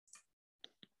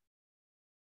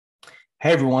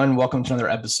Hey everyone, welcome to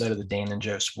another episode of the Dan and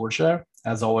Joe Sports Show.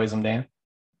 As always, I'm Dan.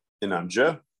 And I'm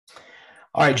Joe.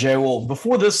 All right, Joe. Well,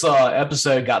 before this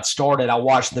episode got started, I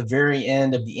watched the very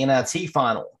end of the NIT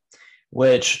final,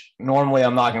 which normally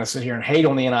I'm not going to sit here and hate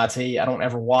on the NIT. I don't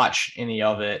ever watch any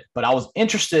of it, but I was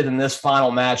interested in this final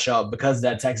matchup because of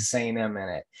that Texas A&M in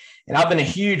it. And I've been a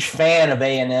huge fan of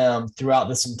A&M throughout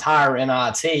this entire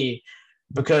NIT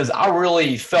because I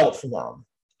really felt for them.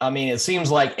 I mean, it seems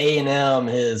like A&M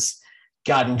has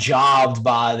gotten jobbed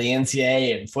by the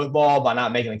NCAA in football by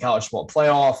not making the college football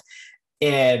playoff.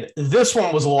 And this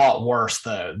one was a lot worse,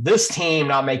 though. This team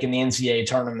not making the NCAA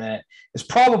tournament is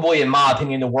probably, in my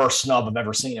opinion, the worst snub I've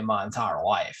ever seen in my entire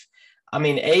life. I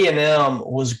mean, A&M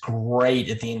was great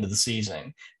at the end of the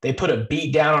season. They put a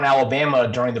beat down on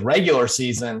Alabama during the regular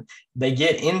season. They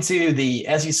get into the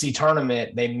SEC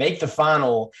tournament. They make the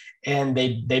final, and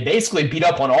they basically beat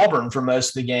up on Auburn for most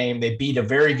of the game. They beat a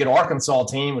very good Arkansas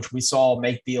team, which we saw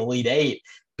make the Elite Eight,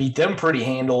 beat them pretty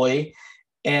handily.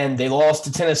 And they lost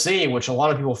to Tennessee, which a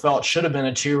lot of people felt should have been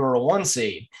a 2 or a 1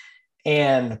 seed.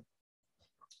 And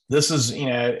this is,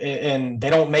 and they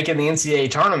don't make it in the NCAA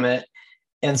tournament.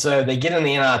 And so they get in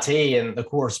the NIT, and of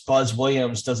course, Buzz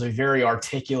Williams does a very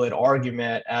articulate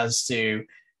argument as to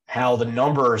how the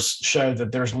numbers show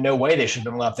that there's no way they should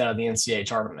have been left out of the NCAA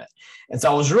tournament. And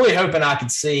so I was really hoping I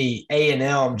could see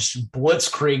A&M just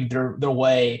blitzkrieg their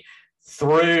way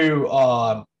through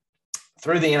the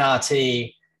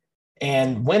NIT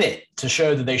and win it to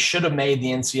show that they should have made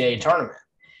the NCAA tournament.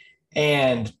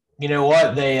 And you know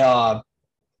what? They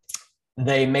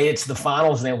made it to the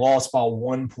finals and they lost by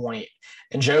 1 point.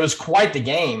 And Joe, was quite the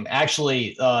game.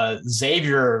 Actually,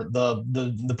 Xavier,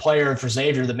 the player for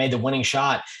Xavier that made the winning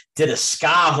shot, did a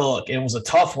sky hook. It was a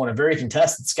tough one, a very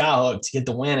contested sky hook to get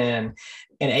the win in.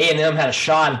 And A&M had a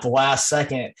shot at the last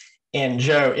second. And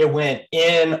Joe, it went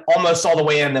in almost all the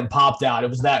way in, then popped out. It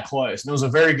was that close. And it was a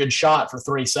very good shot for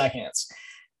 3 seconds.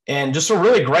 And just a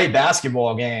really great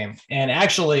basketball game. And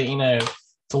actually,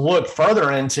 to look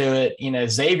further into it,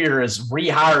 Xavier has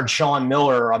rehired Sean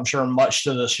Miller, I'm sure much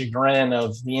to the chagrin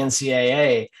of the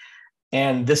NCAA.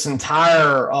 And this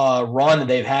entire run that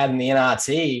they've had in the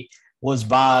NIT was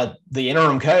by the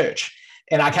interim coach.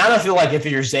 And I kind of feel like if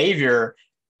you're Xavier,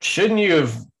 shouldn't you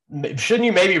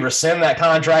maybe rescind that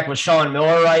contract with Sean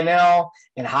Miller right now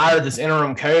and hire this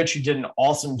interim coach who did an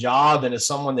awesome job and is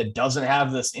someone that doesn't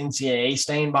have this NCAA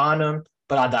stain behind him?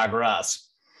 But I digress.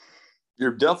 You're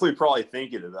definitely probably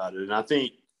thinking about it. And I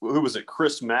think, who was it,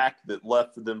 Chris Mack that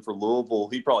left for them for Louisville?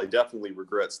 He probably definitely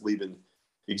regrets leaving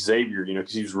Xavier,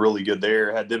 because he was really good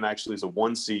there. Had them actually as a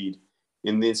 1 seed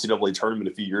in the NCAA tournament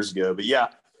a few years ago. But yeah,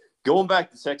 going back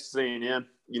to Texas A&M,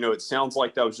 it sounds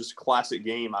like that was just a classic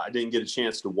game. I didn't get a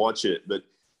chance to watch it, but,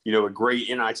 a great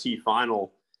NIT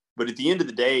final. But at the end of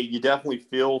the day, you definitely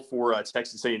feel for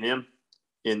Texas A&M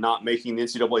in not making the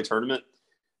NCAA tournament.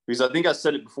 Because I think I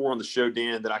said it before on the show,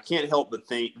 Dan, that I can't help but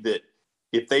think that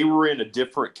if they were in a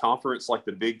different conference like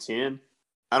the Big Ten,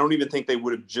 I don't even think they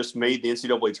would have just made the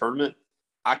NCAA tournament.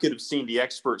 I could have seen the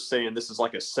experts saying this is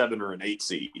like a 7 or an 8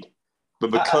 seed. But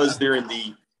because they're in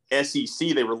the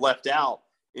SEC, they were left out.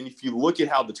 And if you look at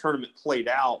how the tournament played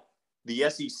out, the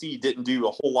SEC didn't do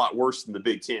a whole lot worse than the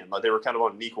Big Ten. Like, they were kind of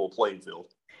on an equal playing field.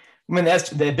 I mean,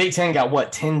 that's the Big Ten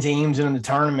got 10 teams in the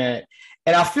tournament.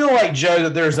 And I feel like, Joe,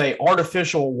 that there's a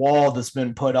artificial wall that's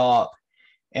been put up.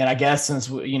 And I guess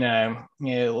since,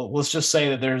 let's just say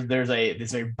that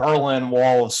there's a Berlin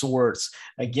Wall of sorts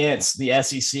against the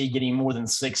SEC getting more than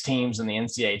 6 teams in the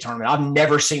NCAA tournament. I've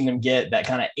never seen them get that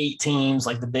kind of 8 teams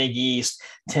like the Big East,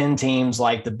 10 teams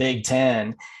like the Big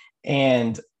Ten.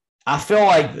 And I feel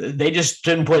like they just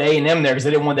didn't put A&M there because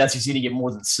they didn't want the SEC to get more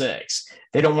than 6.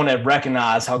 They don't want to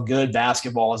recognize how good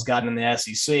basketball has gotten in the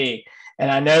SEC. And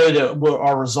I know that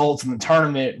our results in the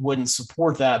tournament wouldn't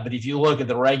support that. But if you look at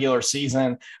the regular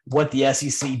season, what the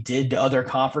SEC did to other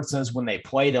conferences when they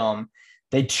played them,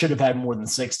 they should have had more than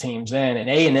 6 teams in. And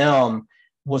A&M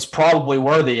was probably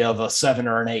worthy of a 7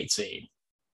 or an 8 seed.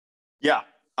 Yeah,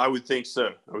 I would think so.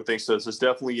 So it's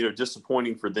definitely,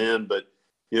 disappointing for them. But,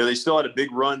 they still had a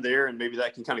big run there, and maybe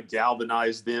that can kind of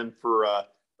galvanize them for a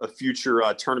future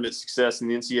tournament success in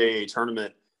the NCAA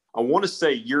tournament. I want to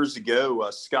say years ago,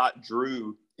 Scott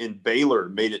Drew and Baylor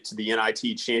made it to the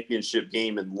NIT championship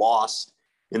game and lost,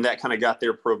 and that kind of got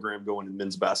their program going in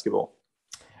men's basketball.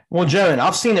 Well, Joe, and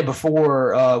I've seen it before.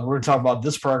 We're going to talk about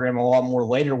this program a lot more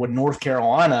later with North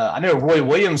Carolina. I know Roy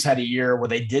Williams had a year where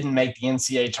they didn't make the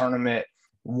NCAA tournament,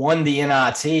 won the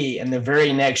NIT, and the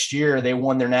very next year they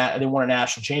won a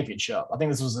national championship. I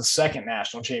think this was the second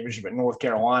national championship at North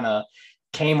Carolina.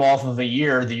 Came off of the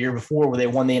year before where they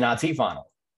won the NIT final.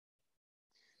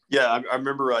 Yeah, I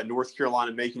remember North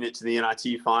Carolina making it to the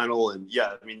NIT final. And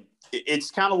yeah, I mean, it's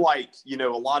kind of like, a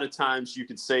lot of times you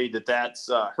could say that that's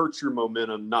hurts your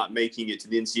momentum not making it to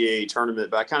the NCAA tournament.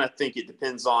 But I kind of think it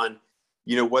depends on,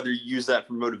 whether you use that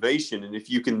for motivation. And if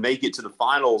you can make it to the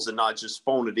finals and not just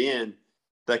phone it in,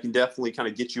 that can definitely kind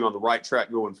of get you on the right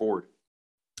track going forward.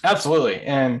 Absolutely.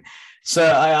 And so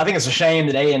I think it's a shame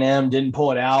that A&M didn't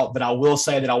pull it out, but I will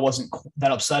say that I wasn't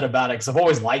that upset about it because I've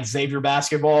always liked Xavier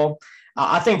basketball.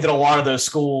 I think that a lot of those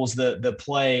schools that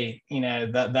play,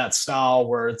 that style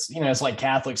where it's, it's like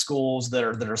Catholic schools that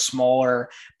are smaller,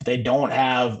 but they don't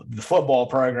have the football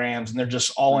programs and they're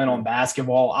just all in on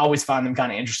basketball. I always find them kind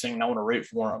of interesting and I want to root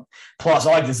for them. Plus,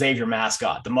 I like the Xavier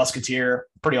mascot, the Musketeer,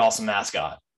 pretty awesome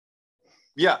mascot.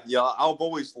 Yeah. I've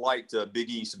always liked Big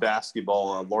East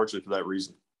basketball largely for that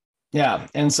reason. Yeah.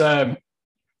 And so,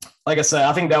 like I said,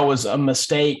 I think that was a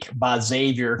mistake by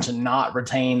Xavier to not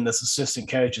retain this assistant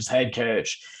coach as head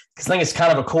coach. Because I think it's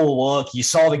kind of a cool look. You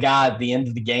saw the guy at the end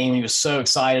of the game. He was so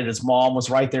excited. His mom was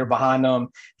right there behind him.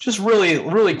 Just really,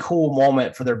 really cool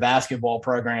moment for their basketball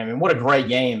program. And what a great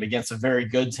game against a very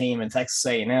good team in Texas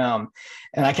A&M.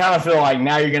 And I kind of feel like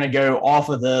now you're going to go off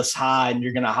of this high and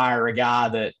you're going to hire a guy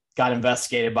that got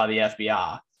investigated by the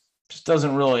FBI. Just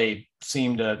doesn't really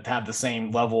seem to have the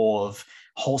same level of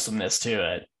wholesomeness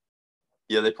to it.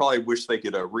 Yeah, they probably wish they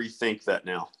could rethink that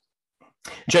now.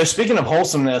 Joe, speaking of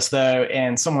wholesomeness, though,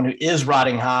 and someone who is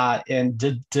riding high and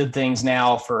did things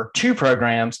now for two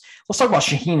programs, let's talk about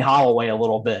Shaheen Holloway a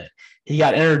little bit. He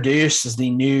got introduced as the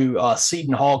new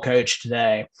Seton Hall coach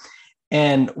today.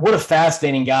 And what a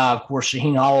fascinating guy. Of course,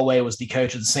 Shaheen Holloway was the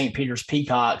coach of the St. Peter's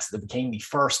Peacocks that became the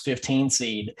first 15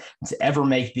 seed to ever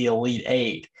make the Elite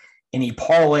Eight. And he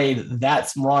parlayed that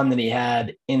run that he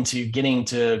had into getting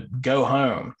to go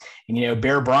home. And,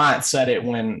 Bear Bryant said it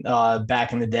when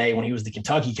back in the day when he was the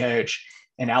Kentucky coach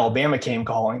and Alabama came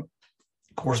calling.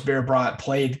 Of course, Bear Bryant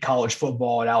played college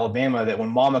football at Alabama, that when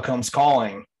mama comes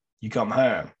calling, you come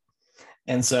home.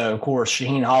 And so, of course,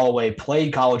 Shaheen Holloway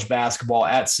played college basketball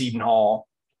at Seton Hall,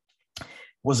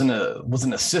 was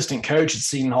an assistant coach at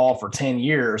Seton Hall for 10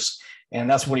 years. And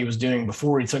that's what he was doing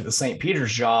before he took the St.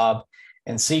 Peter's job.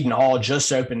 And Seton Hall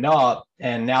just opened up,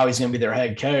 and now he's going to be their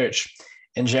head coach.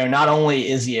 And Joe, not only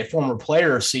is he a former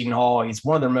player of Seton Hall, he's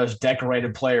one of their most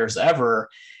decorated players ever.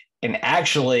 And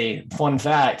actually, fun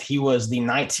fact, he was the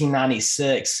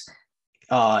 1996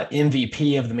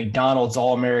 MVP of the McDonald's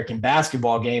All-American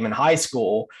basketball game in high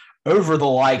school over the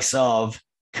likes of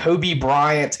Kobe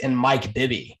Bryant and Mike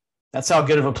Bibby. That's how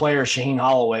good of a player Shaheen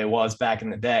Holloway was back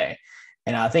in the day.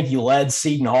 And I think he led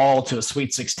Seton Hall to a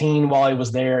Sweet 16 while he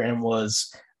was there and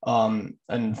was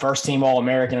a first-team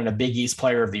All-American and a Big East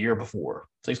Player of the Year before.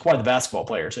 So he's quite the basketball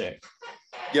player too.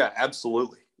 Yeah,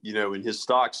 absolutely. And his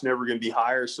stock's never going to be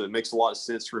higher, so it makes a lot of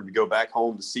sense for him to go back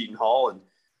home to Seton Hall. And,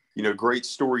 great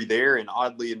story there. And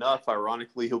oddly enough,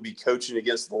 ironically, he'll be coaching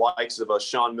against the likes of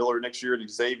Sean Miller next year at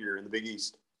Xavier in the Big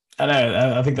East. I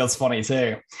know. I think that's funny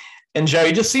too. And Joe,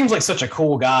 he just seems like such a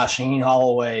cool guy, Shaheen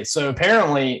Holloway. So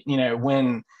apparently,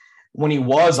 when he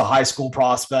was a high school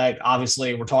prospect,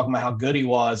 obviously we're talking about how good he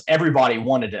was. Everybody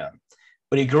wanted him.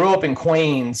 But he grew up in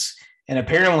Queens, and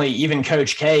apparently even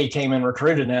Coach K came and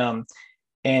recruited him.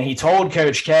 And he told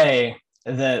Coach K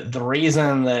that the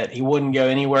reason that he wouldn't go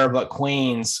anywhere but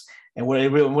Queens and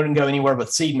wouldn't go anywhere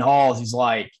but Seton Hall is he's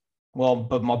like, well,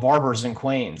 but my barber's in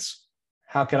Queens.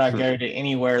 How could I go to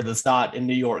anywhere that's not in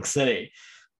New York City?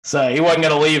 So he wasn't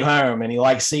going to leave home, and he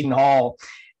liked Seton Hall.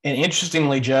 And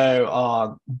interestingly,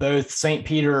 Joe, both St.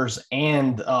 Peter's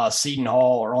and Seton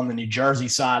Hall are on the New Jersey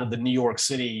side of the New York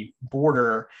City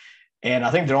border, and I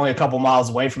think they're only a couple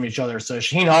miles away from each other. So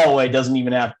Shaheen Holloway doesn't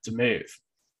even have to move.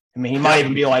 I mean, he might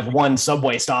even be like one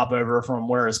subway stop over from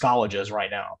where his college is right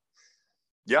now.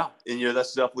 Yeah, and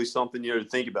that's definitely something to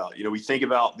think about. We think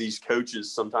about these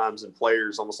coaches sometimes and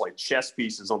players almost like chess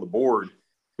pieces on the board.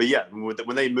 But yeah,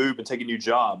 when they move and take a new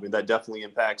job, and that definitely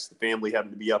impacts the family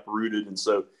having to be uprooted. And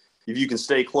so if you can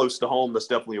stay close to home, that's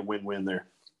definitely a win-win there.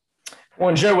 Well,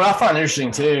 and Joe, what I find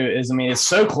interesting too is, it's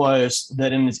so close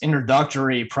that in his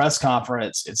introductory press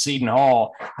conference at Seton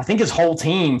Hall, I think his whole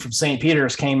team from St.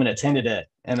 Peter's came and attended it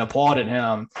and applauded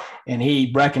him, and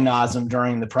he recognized them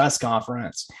during the press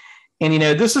conference. And,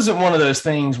 this isn't one of those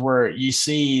things where you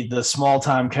see the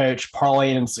small-time coach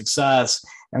parlayed in success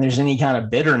and there's any kind of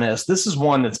bitterness. This is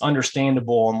one that's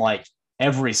understandable on like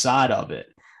every side of it.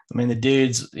 I mean,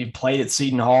 he played at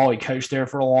Seton Hall. He coached there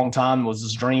for a long time. It was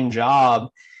his dream job.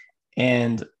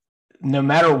 And no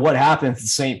matter what happened to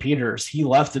St. Peter's, he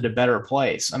left it a better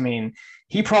place. I mean,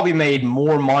 he probably made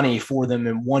more money for them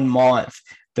in 1 month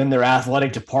than their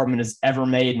athletic department has ever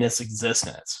made in its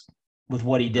existence. with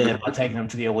what he did by taking them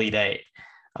to the Elite Eight.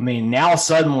 I mean, now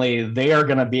suddenly they are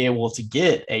going to be able to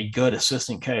get a good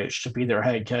assistant coach to be their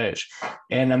head coach.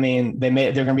 And I mean, they're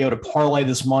going to be able to parlay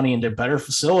this money into better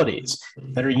facilities,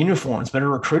 better uniforms, better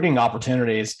recruiting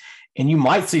opportunities. And you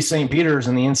might see St. Peter's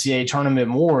in the NCAA tournament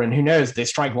more. And who knows, they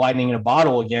strike lightning in a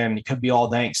bottle again. It could be all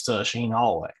thanks to Shaheen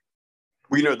Holloway.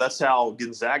 Well, that's how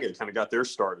Gonzaga kind of got their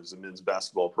start as a men's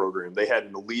basketball program. They had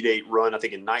an Elite Eight run, I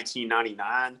think, in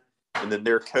 1999. And then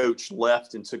their coach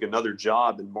left and took another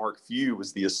job, and Mark Few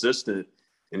was the assistant,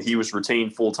 and he was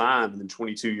retained full-time. And then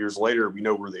 22 years later, we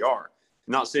know where they are.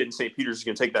 I'm not saying St. Peter's is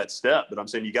going to take that step, but I'm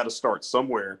saying you got to start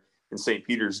somewhere, and St.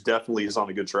 Peter's definitely is on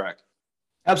a good track.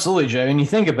 Absolutely, Joe. And you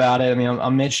think about it, I mean,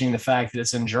 I'm mentioning the fact that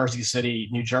it's in Jersey City,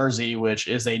 New Jersey, which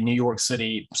is a New York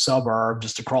City suburb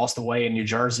just across the way in New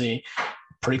Jersey,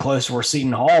 pretty close to where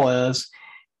Seton Hall is.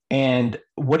 And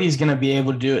what he's going to be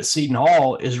able to do at Seton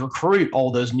Hall is recruit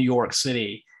all those New York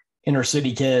City inner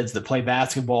city kids that play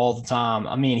basketball all the time.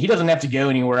 I mean, he doesn't have to go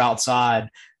anywhere outside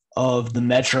of the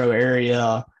metro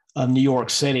area of New York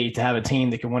City to have a team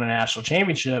that can win a national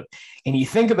championship. And you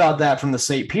think about that from the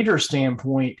St. Peter's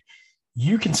standpoint,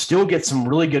 you can still get some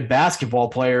really good basketball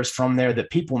players from there that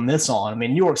people miss on. I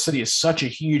mean, New York City is such a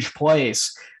huge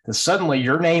place that suddenly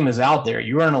your name is out there.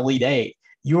 You are an Elite Eight.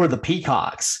 You are the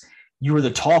Peacocks. You were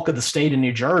the talk of the state of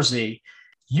New Jersey.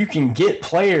 You can get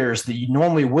players that you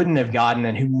normally wouldn't have gotten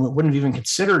and who wouldn't have even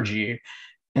considered you.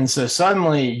 And so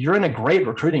suddenly you're in a great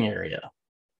recruiting area.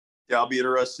 Yeah, I'll be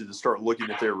interested to start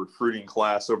looking at their recruiting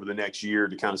class over the next year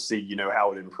to kind of see,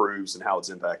 how it improves and how it's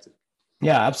impacted.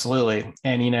 Yeah, absolutely.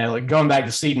 And, like going back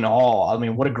to Seton Hall, I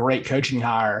mean, what a great coaching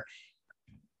hire.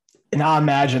 And I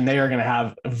imagine they are going to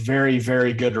have very,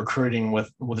 very good recruiting with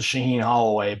Shaheen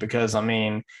Holloway because, I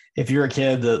mean, if you're a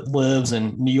kid that lives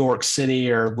in New York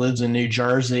City or lives in New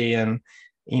Jersey and,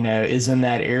 is in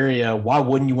that area, why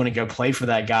wouldn't you want to go play for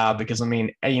that guy? Because, I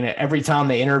mean, every time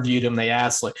they interviewed him, they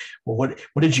asked, like, well,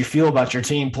 what did you feel about your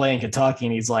team playing Kentucky?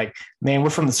 And he's like, man, we're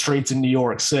from the streets in New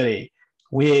York City.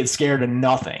 We ain't scared of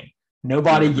nothing.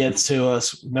 Nobody gets to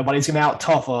us. Nobody's going to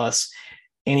out-tough us.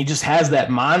 And he just has that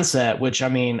mindset, which, I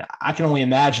mean, I can only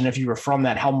imagine if you were from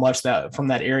that, from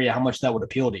that area, how much that would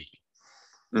appeal to you.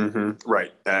 Mm-hmm.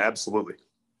 Right. Absolutely.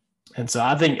 And so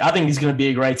I think he's going to be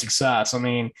a great success. I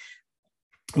mean,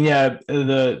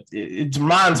 it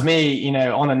reminds me,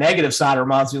 on the negative side, it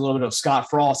reminds me a little bit of Scott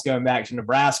Frost going back to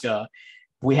Nebraska.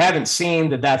 We haven't seen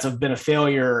that that's been a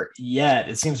failure yet.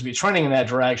 It seems to be trending in that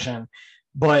direction.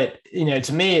 But,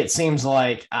 to me, it seems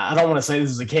like – I don't want to say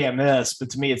this is a can't miss, but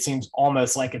to me it seems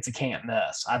almost like it's a can't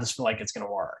miss. I just feel like it's going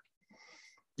to work.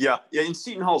 Yeah, and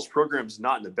Seton Hall's program is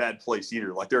not in a bad place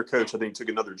either. Like their coach, I think, took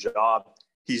another job.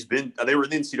 They were in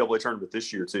the NCAA tournament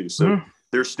this year too. So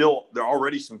there are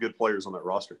already some good players on that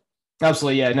roster.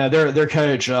 Absolutely, yeah. No, their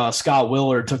coach, Scott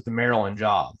Willard, took the Maryland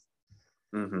job.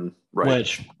 Mm-hmm. Right.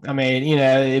 Which, I mean,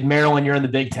 in Maryland, you're in the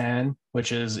Big Ten,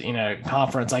 which is,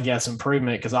 conference, I guess,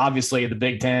 improvement. Because obviously the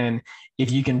Big Ten,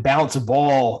 if you can bounce a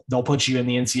ball, they'll put you in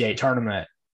the NCAA tournament.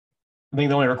 I think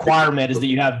the only requirement is that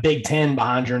you have Big Ten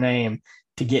behind your name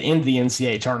to get into the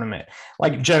NCAA tournament.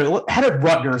 Like, Joe, how did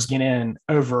Rutgers get in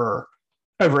over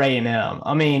A&M?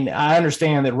 I mean, I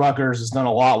understand that Rutgers has done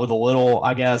a lot with a little,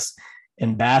 I guess,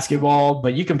 in basketball,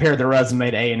 but you compare their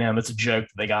resume to A&M, it's a joke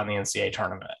that they got in the NCAA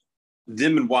tournament.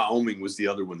 Them and Wyoming was the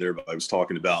other one there I was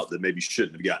talking about that maybe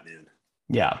shouldn't have gotten in.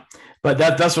 Yeah, but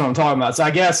that's what I'm talking about. So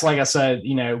I guess, like I said,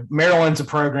 Maryland's a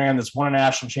program that's won a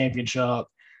national championship.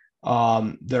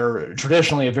 They're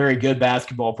traditionally a very good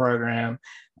basketball program.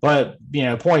 But,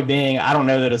 point being, I don't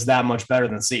know that it's that much better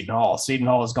than Seton Hall. Seton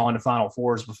Hall has gone to Final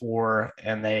Fours before,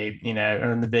 and they,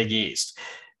 are in the Big East,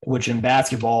 which in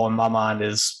basketball, in my mind,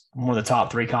 is one of the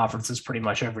top three conferences pretty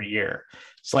much every year.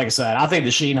 So, like I said, I think the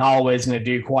Shaheen Holloway is going to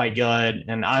do quite good.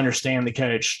 And I understand the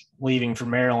coach leaving for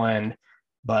Maryland,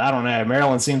 but I don't know.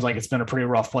 Maryland seems like it's been a pretty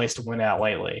rough place to win at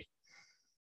lately.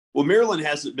 Well, Maryland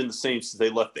hasn't been the same since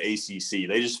they left the ACC.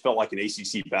 They just felt like an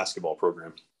ACC basketball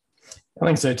program. I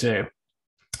think so, too.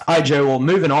 All right, Joe. Well,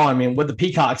 moving on. I mean, what the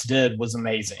Peacocks did was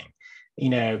amazing.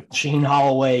 Shaheen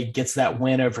Holloway gets that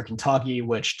win over Kentucky,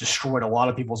 which destroyed a lot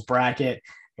of people's bracket,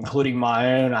 including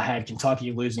my own. I had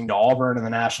Kentucky losing to Auburn in the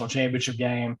national championship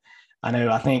game.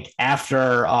 I think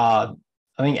after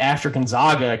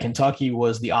Gonzaga, Kentucky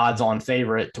was the odds-on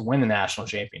favorite to win the national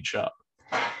championship.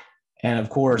 And of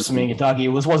course, Kentucky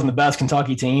wasn't the best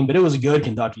Kentucky team, but it was a good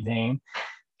Kentucky team.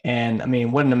 And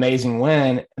what an amazing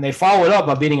win. And they followed up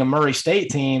by beating a Murray State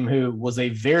team who was a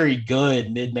very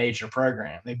good mid-major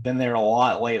program. They've been there a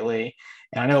lot lately.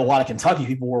 And I know a lot of Kentucky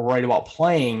people were worried about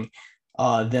playing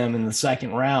them in the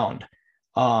second round.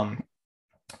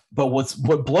 But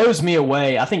what blows me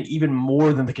away, I think even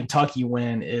more than the Kentucky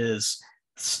win, is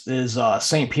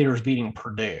St. Peter's beating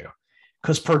Purdue.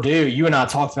 Because Purdue, you and I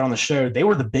talked about on the show, they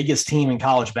were the biggest team in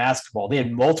college basketball. They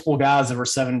had multiple guys that were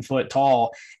 7 foot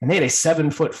tall, and they had a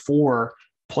 7'4"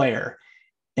 player.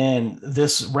 And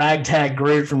this ragtag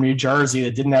group from New Jersey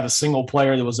that didn't have a single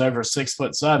player that was over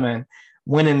 6'7"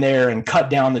 went in there and cut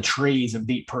down the trees and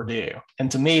beat Purdue. And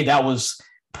to me, that was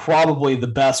probably the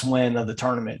best win of the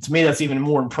tournament. To me, that's even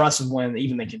more impressive win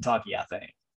even than Kentucky, I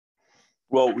think.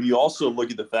 Well, when you also look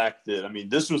at the fact that, I mean,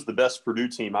 this was the best Purdue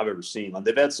team I've ever seen. Like,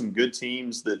 they've had some good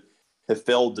teams that have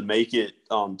failed to make it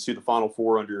to the Final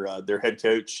Four under their head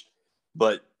coach.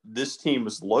 But this team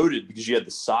was loaded because you had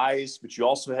the size, but you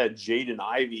also had Jaden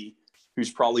Ivey,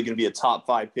 who's probably going to be a top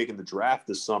 5 pick in the draft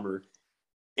this summer.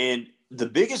 And the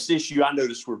biggest issue I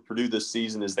noticed with Purdue this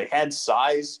season is they had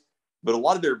size, but a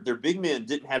lot of their big men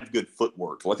didn't have good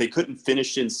footwork. Like, they couldn't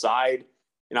finish inside.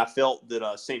 And I felt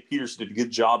that St. Peter's did a good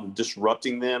job of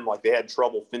disrupting them. Like, they had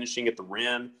trouble finishing at the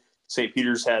rim. St.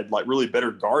 Peter's had like really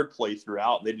better guard play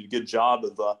throughout. They did a good job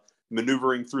of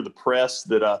maneuvering through the press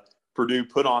that Purdue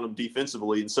put on them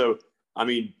defensively. And so, I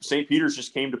mean, St. Peter's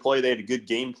just came to play. They had a good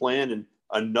game plan, and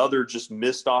another just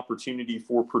missed opportunity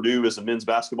for Purdue as a men's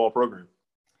basketball program.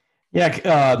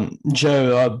 Yeah,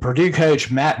 Joe, Purdue coach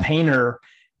Matt Painter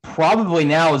probably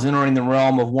now is entering the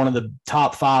realm of one of the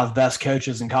top 5 best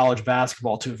coaches in college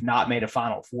basketball to have not made a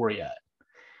Final Four yet.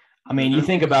 I mean, you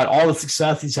think about all the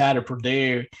success he's had at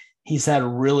Purdue. He's had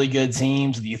really good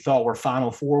teams that you thought were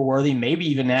Final Four worthy, maybe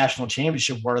even national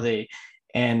championship worthy.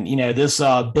 And, you know, this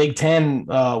Big Ten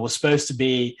was supposed to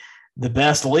be the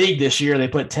best league this year. They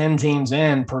put 10 teams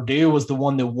in. Purdue was the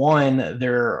one that won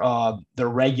their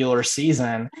regular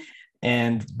season.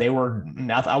 And they were,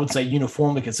 I would say,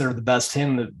 uniformly considered the best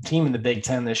team in the Big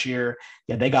Ten this year.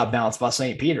 Yet they got bounced by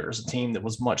St. Peter's, a team that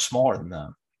was much smaller than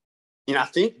them. You know, I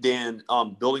think, Dan,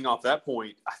 building off that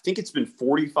point, I think it's been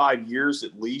 45 years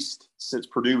at least since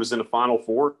Purdue was in a Final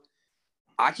Four.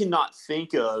 I cannot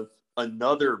think of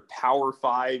another Power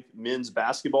 5 men's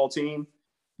basketball team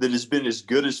that has been as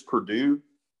good as Purdue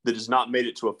that has not made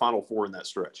it to a Final Four in that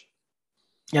stretch.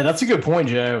 Yeah, that's a good point,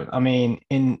 Joe. I mean,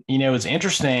 it's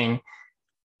interesting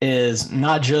is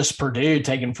not just Purdue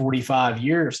taking 45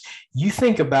 years. You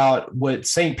think about what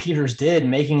St. Peter's did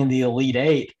making the Elite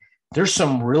Eight. There's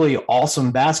some really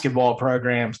awesome basketball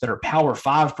programs that are Power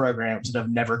 5 programs that have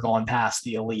never gone past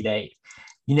the Elite Eight.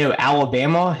 You know,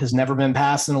 Alabama has never been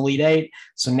past an Elite Eight.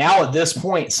 So now at this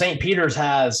point, St. Peter's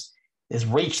has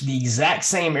reached the exact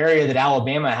same area that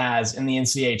Alabama has in the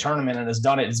NCAA tournament and has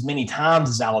done it as many times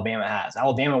as Alabama has.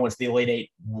 Alabama went to the Elite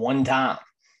Eight one time,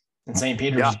 and St.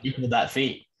 Peter's has equaled that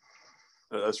feat.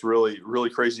 That's really, really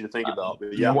crazy to think about.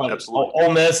 But yeah, absolutely.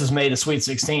 Ole Miss has made a Sweet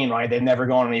 16, right? They've never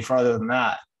gone any further than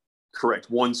that. Correct.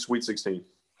 One Sweet 16.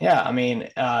 Yeah, I mean,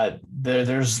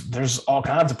 there's all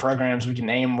kinds of programs we can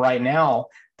name right now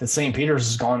that St. Peter's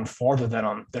has gone farther than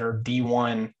them. They're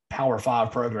D1 Power 5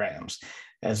 programs.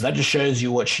 As that just shows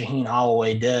you what Shaheen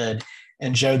Holloway did.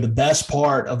 And Joe, the best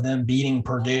part of them beating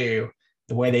Purdue,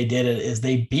 the way they did it, is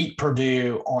they beat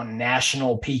Purdue on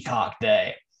National Peacock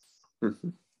Day.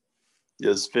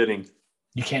 It's fitting.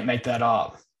 You can't make that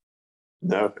up.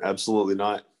 No, absolutely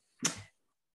not.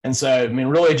 And so, I mean,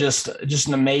 really just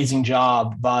an amazing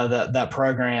job by that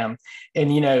program.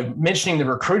 And, you know, mentioning the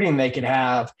recruiting they could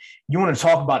have, you want to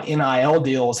talk about NIL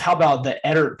deals. How about the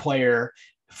Eddard player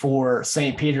for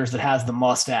St. Peter's that has the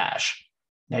mustache?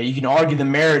 Now, you can argue the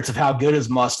merits of how good his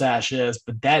mustache is,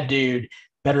 but that dude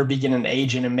better be getting an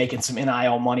agent and making some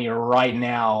NIL money right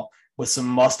now with some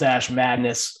Mustache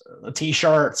Madness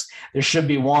T-shirts. There should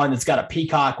be one that's got a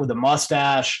peacock with a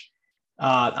mustache.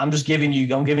 I'm giving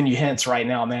you hints right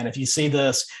now, man. If you see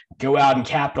this, go out and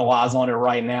capitalize on it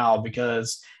right now,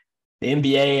 because the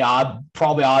NBA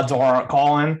odds aren't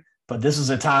calling, but this is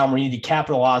a time where you need to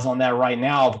capitalize on that right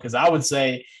now, because I would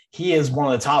say he is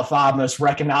one of the top 5 most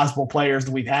recognizable players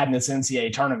that we've had in this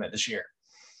NCAA tournament this year.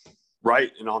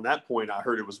 Right. And on that point, I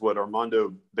heard it was what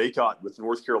Armando Bacot with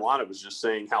North Carolina was just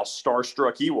saying how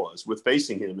starstruck he was with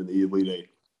facing him in the Elite Eight.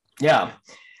 Yeah.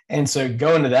 And so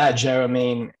going to that, Joe, I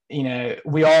mean, you know,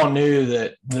 we all knew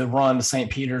that the run to St.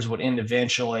 Peter's would end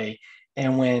eventually.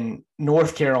 And when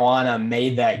North Carolina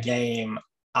made that game,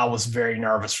 I was very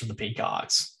nervous for the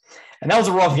Peacocks. And that was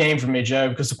a rough game for me, Joe,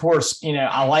 because, of course, you know,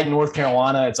 I like North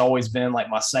Carolina. It's always been like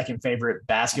my second favorite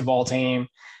basketball team.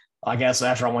 I guess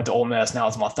after I went to Ole Miss, now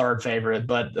it's my third favorite.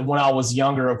 But when I was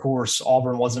younger, of course,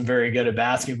 Auburn wasn't very good at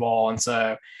basketball. And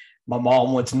so my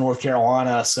mom went to North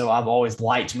Carolina, so I've always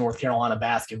liked North Carolina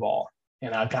basketball.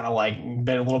 And I've kind of like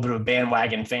been a little bit of a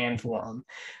bandwagon fan for them.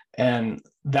 And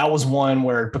that was one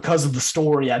where, because of the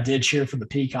story, I did cheer for the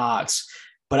Peacocks,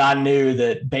 but I knew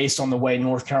that based on the way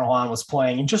North Carolina was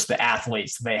playing and just the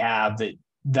athletes they have,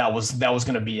 that was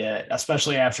going to be it,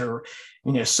 especially after,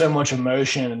 so much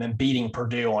emotion and then beating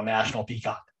Purdue on National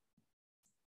Peacock.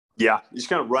 Yeah, you just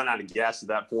kind of run out of gas at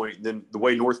that point. And then the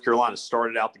way North Carolina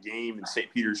started out the game and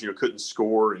St. Peter's, couldn't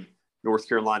score, and North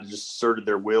Carolina just asserted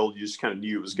their will. You just kind of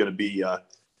knew it was going to be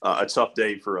a tough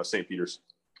day for St. Peter's.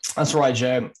 That's right,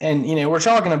 Joe. And, we're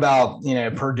talking about,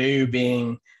 Purdue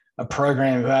being a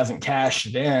program who hasn't cashed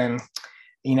it in.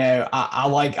 I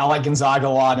like Gonzaga a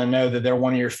lot, and I know that they're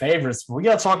one of your favorites. But we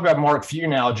got to talk about Mark Few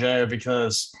now, Joe,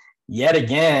 because yet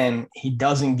again, he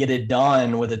doesn't get it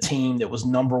done with a team that was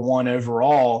number one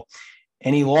overall.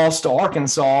 And he lost to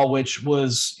Arkansas, which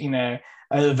was,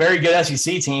 a very good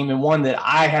SEC team, and one that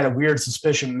I had a weird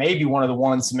suspicion maybe one of the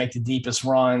ones to make the deepest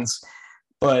runs.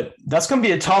 But that's going to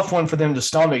be a tough one for them to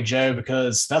stomach, Joe,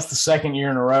 because that's the second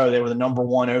year in a row they were the number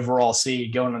one overall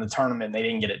seed going in the tournament, and they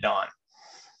didn't get it done.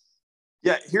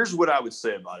 Yeah, here's what I would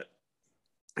say about it.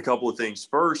 A couple of things.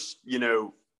 First,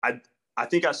 I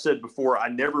think I said before, I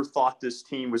never thought this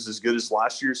team was as good as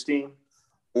last year's team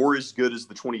or as good as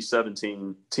the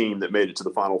 2017 team that made it to the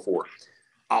Final Four.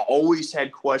 I always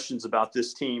had questions about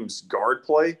this team's guard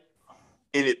play,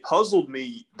 and it puzzled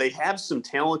me. They have some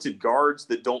talented guards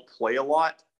that don't play a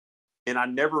lot, and I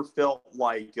never felt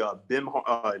like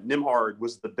Nembhard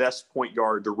was the best point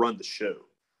guard to run the show.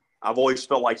 I've always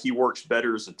felt like he works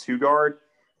better as a two guard.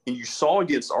 And you saw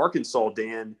against Arkansas,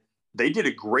 Dan, they did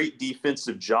a great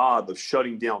defensive job of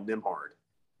shutting down Nembhard.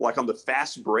 Like on the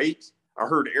fast break, I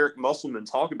heard Eric Musselman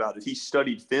talk about it. He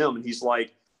studied film, and he's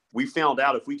like, we found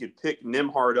out if we could pick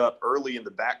Nembhard up early in the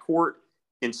backcourt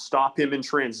and stop him in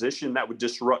transition, that would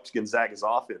disrupt Gonzaga's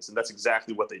offense. And that's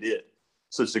exactly what they did.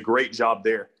 So it's a great job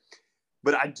there.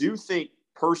 But I do think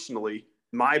personally,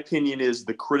 my opinion is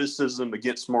the criticism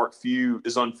against Mark Few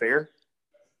is unfair.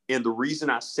 And the reason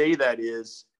I say that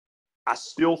is I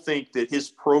still think that his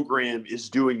program is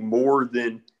doing more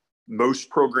than most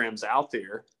programs out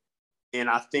there. And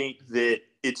I think that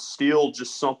it's still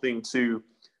just something to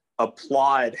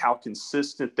applaud how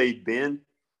consistent they've been.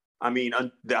 I mean,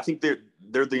 I think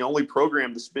they're the only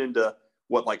program that's been to,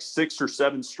 6 or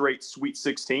 7 straight Sweet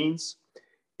 16s.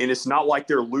 And it's not like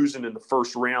they're losing in the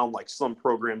first round like some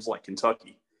programs like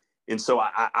Kentucky. And so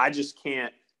I just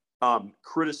can't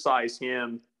criticize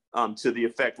him to the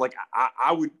effect. Like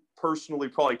I would personally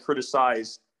probably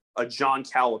criticize a John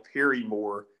Calipari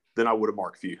more than I would a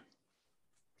Mark Few.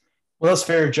 Well, that's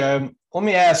fair, Joe. Let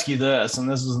me ask you this, and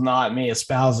this is not me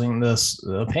espousing this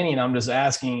opinion. I'm just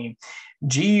asking,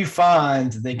 do you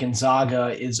find that Gonzaga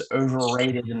is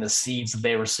overrated in the seeds that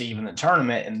they receive in the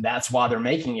tournament, and that's why they're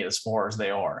making it as far as they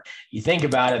are? You think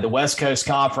about it, the West Coast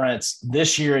Conference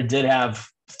this year, it did have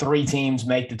 3 teams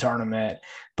make the tournament,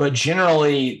 but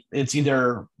generally it's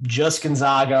either just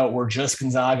Gonzaga or just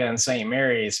Gonzaga and St.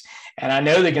 Mary's. And I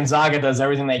know that Gonzaga does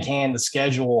everything they can to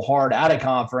schedule hard out of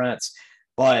conference,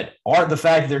 but aren't the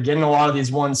fact that they're getting a lot of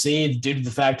these 1 seeds due to the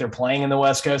fact they're playing in the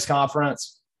West Coast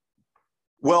Conference?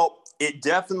 Well, it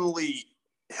definitely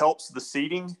helps the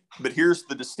seeding, but here's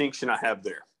the distinction I have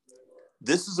there.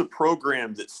 This is a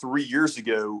program that 3 years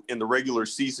ago in the regular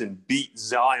season beat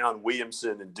Zion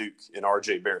Williamson and Duke and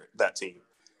R.J. Barrett, that team.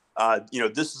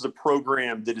 This is a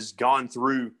program that has gone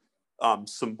through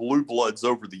some blue bloods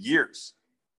over the years.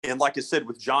 And like I said,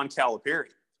 with John Calipari,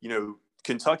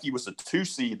 Kentucky was a 2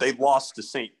 seed. They lost to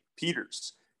St.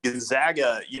 Peter's.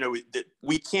 Gonzaga,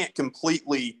 we can't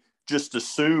completely just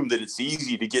assume that it's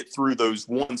easy to get through those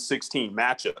 1-16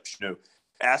 matchups.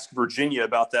 Ask Virginia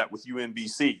about that with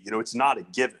UMBC. It's not a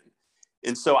given.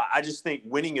 And so I just think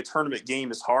winning a tournament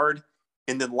game is hard.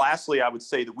 And then lastly, I would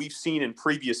say that we've seen in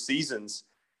previous seasons,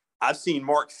 I've seen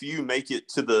Mark Few make it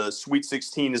to the Sweet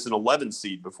 16 as an 11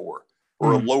 seed before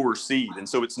or a lower seed. And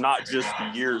so it's not just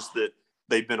the years that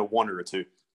they've been a 1 or a 2.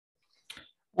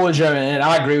 Well, Joe, and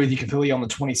I agree with you completely on the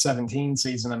 2017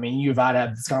 season. I mean, you've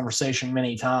had this conversation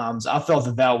many times. I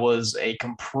felt that was a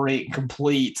complete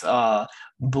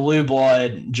blue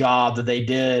blood job that they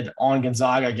did on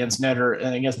Gonzaga against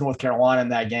North Carolina in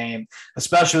that game,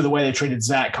 especially the way they treated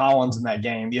Zach Collins in that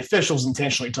game. The officials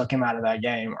intentionally took him out of that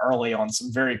game early on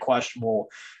some very questionable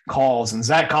calls, and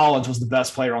Zach Collins was the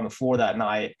best player on the floor that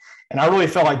night. And I really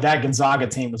felt like that Gonzaga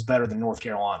team was better than North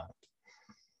Carolina.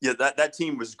 Yeah, that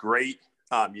team was great.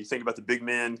 You think about the big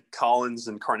men, Collins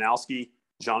and Karnowski,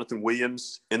 Jonathan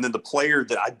Williams, and then the player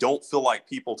that I don't feel like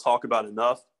people talk about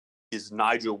enough is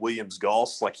Nigel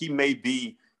Williams-Goss. Like, he may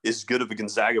be as good of a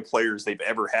Gonzaga player as they've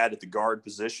ever had at the guard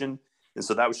position. And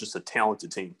so that was just a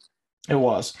talented team. It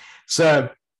was. So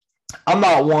I'm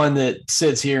not one that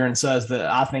sits here and says that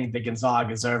I think that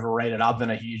Gonzaga is overrated. I've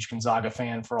been a huge Gonzaga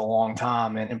fan for a long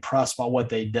time and impressed by what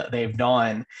they've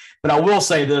done. But I will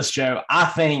say this, Joe. I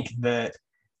think that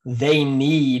they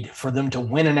need for them to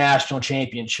win a national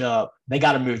championship, they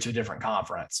got to move to a different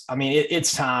conference. I mean,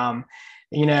 it's time.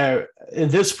 You know, at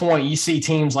this point, you see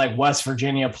teams like West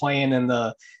Virginia playing in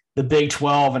the Big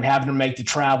 12 and having to make the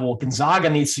travel. Gonzaga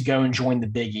needs to go and join the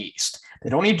Big East. They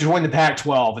don't need to join the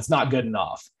Pac-12. It's not good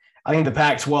enough. I think the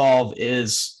Pac-12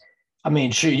 is, I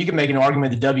mean, shoot, you can make an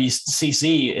argument the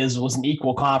WCC was an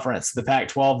equal conference to the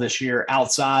Pac-12 this year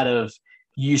outside of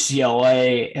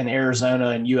UCLA and Arizona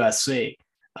and USC.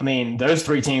 I mean, those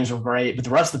three teams were great, but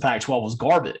the rest of the Pac-12 was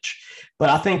garbage. But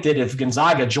I think that if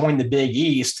Gonzaga joined the Big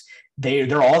East,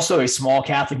 they're also a small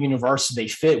Catholic university. They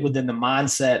fit within the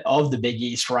mindset of the Big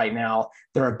East right now.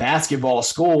 They're a basketball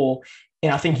school,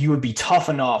 and I think you would be tough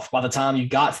enough by the time you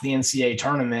got to the NCAA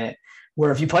tournament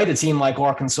where if you played a team like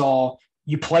Arkansas,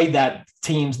 you played that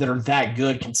teams that are that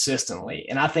good consistently.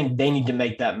 And I think they need to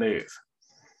make that move.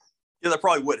 Yeah, that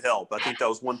probably would help. I think that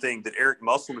was one thing that Eric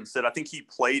Musselman said. I think he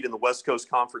played in the West Coast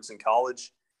Conference in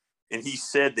college, and he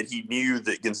said that he knew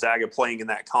that Gonzaga playing in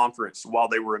that conference, while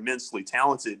they were immensely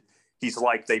talented, he's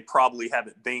like, they probably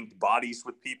haven't banged bodies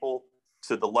with people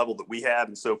to the level that we have.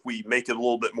 And so if we make it a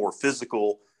little bit more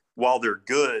physical while they're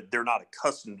good, they're not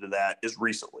accustomed to that as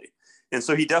recently. And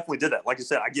so he definitely did that. Like I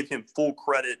said, I give him full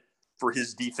credit for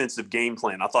his defensive game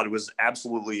plan. I thought it was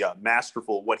absolutely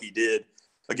masterful what he did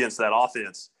against that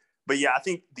offense. But yeah, I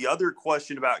think the other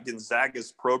question about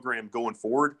Gonzaga's program going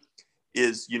forward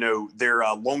is, you know, their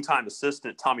longtime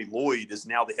assistant, Tommy Lloyd, is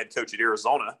now the head coach at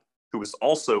Arizona, who was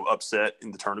also upset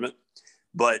in the tournament.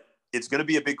 But it's going to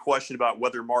be a big question about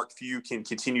whether Mark Few can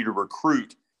continue to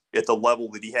recruit at the level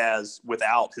that he has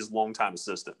without his longtime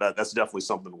assistant. That's definitely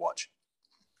something to watch.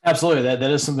 Absolutely. That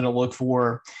is something to look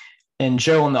for. And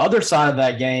Joe, on the other side of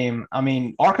that game, I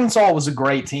mean, Arkansas was a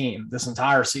great team this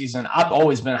entire season. I've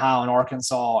always been high on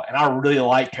Arkansas, and I really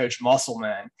like Coach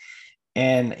Musselman.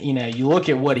 And, you know, you look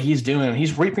at what he's doing,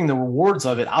 he's reaping the rewards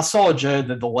of it. I saw, Joe,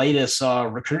 that the latest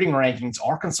recruiting rankings,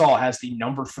 Arkansas has the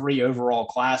number 3 overall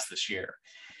class this year.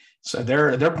 So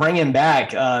they're bringing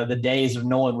back the days of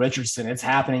Nolan Richardson. It's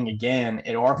happening again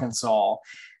at Arkansas.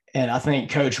 And I think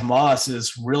Coach Muss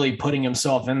is really putting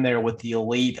himself in there with the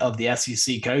elite of the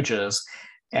SEC coaches.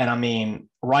 And I mean,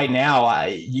 right now,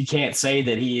 you can't say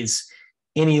that he's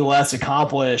any less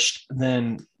accomplished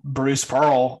than Bruce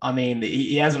Pearl. I mean,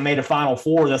 he hasn't made a Final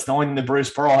Four. That's the only thing that Bruce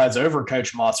Pearl has over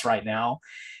Coach Muss right now.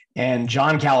 And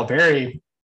John Calipari,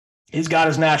 he's got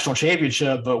his national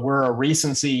championship, but we're a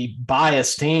recency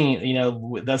biased team. You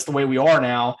know, that's the way we are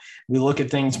now. We look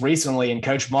at things recently, and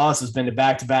Coach Muss has been to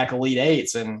back-to-back Elite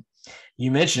Eights. And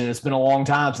you mentioned it's been a long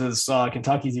time since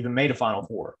Kentucky's even made a Final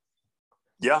Four.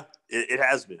 Yeah, it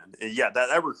has been. And yeah,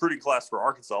 that recruiting class for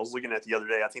Arkansas, I was looking at the other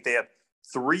day, I think they have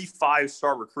 3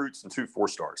 5-star recruits and 2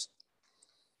 4-stars.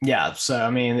 Yeah, so, I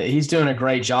mean, he's doing a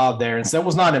great job there. And so that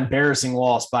was not an embarrassing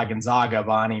loss by Gonzaga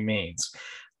by any means.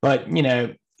 But, you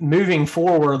know, moving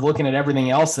forward, looking at everything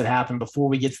else that happened before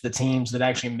we get to the teams that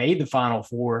actually made the Final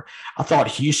Four, I thought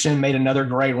Houston made another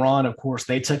great run. Of course,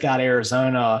 they took out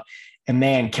Arizona. And,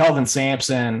 man, Kelvin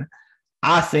Sampson,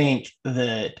 I think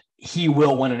that he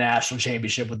will win a national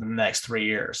championship within the next 3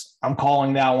 years. I'm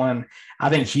calling that one. I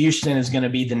think Houston is going to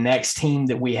be the next team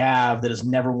that we have that has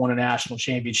never won a national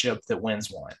championship that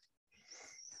wins one.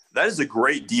 That is a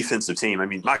great defensive team. I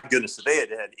mean, my goodness, if they had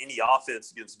any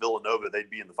offense against Villanova,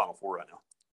 they'd be in the Final Four right now.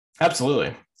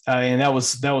 Absolutely. I mean, that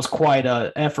was quite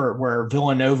an effort where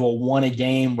Villanova won a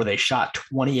game where they shot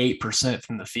 28%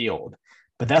 from the field.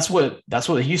 But that's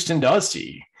what Houston does to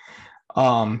you.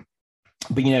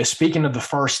 But, you know, speaking of the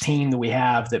first team that we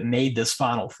have that made this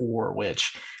Final Four,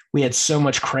 which we had so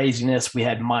much craziness. We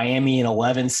had Miami, an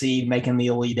 11 seed, making the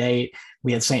Elite Eight.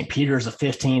 We had St. Peter's, a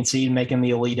 15 seed, making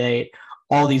the Elite Eight.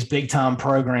 All these big-time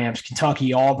programs,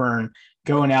 Kentucky, Auburn,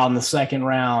 going out in the second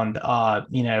round,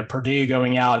 you know, Purdue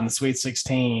going out in the Sweet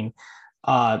 16,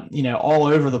 you know, all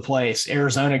over the place,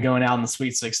 Arizona going out in the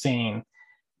Sweet 16.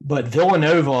 But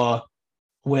Villanova,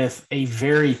 with a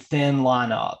very thin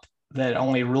lineup that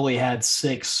only really had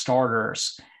 6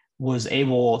 starters, was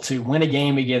able to win a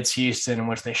game against Houston in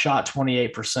which they shot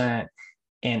 28%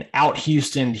 and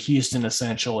out-Houstoned Houston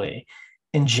essentially.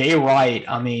 And Jay Wright,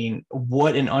 I mean,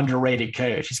 what an underrated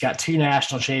coach. He's got 2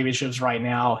 national championships right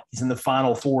now. He's in the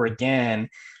Final Four again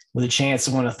with a chance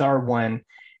to win a third one.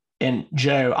 And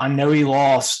Joe, I know he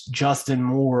lost Justin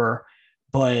Moore,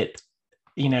 but,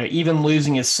 you know, even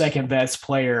losing his second best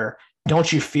player,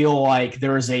 don't you feel like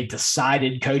there is a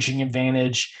decided coaching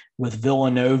advantage with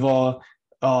Villanova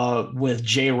with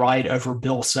Jay Wright over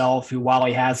Bill Self, who, while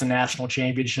he has a national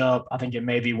championship, I think it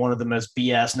may be one of the most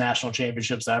BS national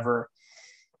championships ever.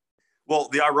 Well,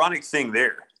 the ironic thing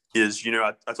there is,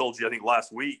 I told you, I think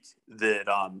last week that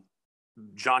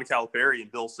John Calipari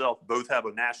and Bill Self both have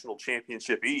a national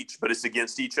championship each, but it's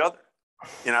against each other.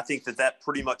 And I think that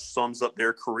pretty much sums up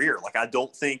their career. Like, I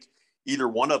don't think either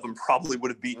one of them probably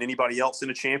would have beaten anybody else in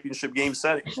a championship game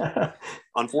setting,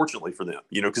 unfortunately for them,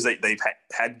 because they've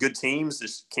had good teams,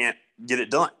 just can't get it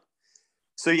done.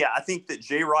 So, yeah, I think that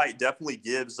Jay Wright definitely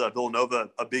gives Villanova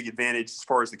a big advantage as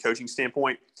far as the coaching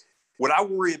standpoint. What I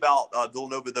worry about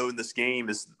Villanova, though, in this game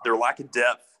is their lack of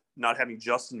depth, not having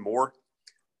Justin Moore.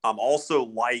 Also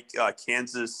like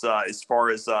Kansas as far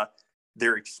as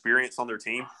their experience on their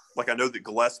team. Like, I know that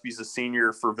Gillespie's a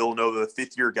senior for Villanova,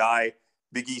 fifth-year guy,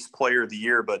 Big East Player of the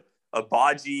Year, but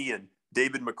Abaji and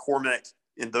David McCormick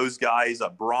and those guys,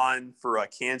 Braun for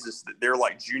Kansas, they're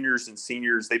like juniors and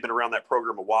seniors. They've been around that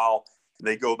program a while, and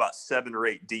they go about 7 or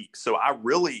 8 deep. So I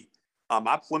really,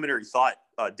 my preliminary thought,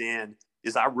 Dan,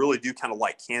 is I really do kind of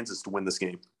like Kansas to win this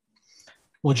game.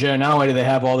 Well, Joe, not only do they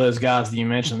have all those guys that you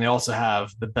mentioned, they also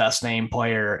have the best named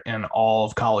player in all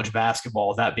of college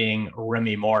basketball, that being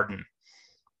Remy Martin.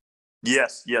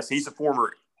 Yes. He's a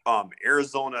former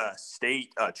Arizona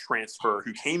State transfer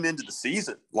who came into the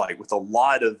season like with a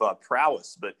lot of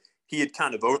prowess, but he had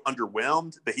kind of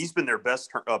underwhelmed. But he's been their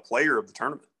best player of the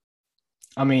tournament.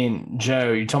 I mean,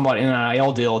 Joe, you're talking about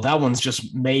NIL deal. That one's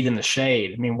just made in the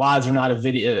shade. I mean, why is there not a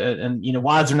video? And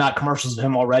why is there not commercials of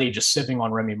him already just sipping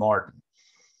on Remy Martin?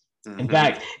 Mm-hmm. In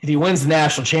fact, if he wins the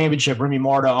national championship, Remy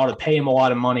Martin ought to pay him a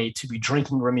lot of money to be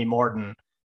drinking Remy Martin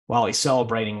while he's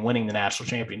celebrating winning the national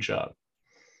championship.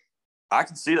 I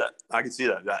can see that.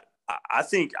 I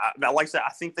think, like I said,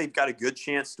 I think they've got a good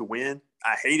chance to win.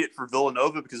 I hate it for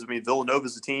Villanova because, Villanova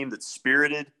is a team that's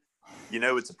spirited.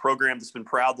 It's a program that's been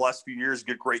proud the last few years,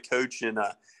 good, great coach in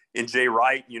Jay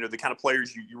Wright, the kind of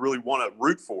players you really want to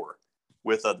root for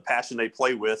with the passion they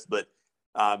play with. But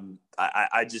I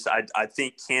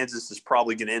think Kansas is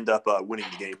probably going to end up winning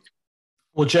the game.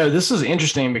 Well, Joe, this is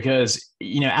interesting because,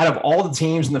 out of all the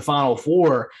teams in the Final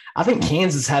Four, I think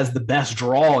Kansas has the best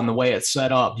draw in the way it's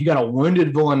set up. You got a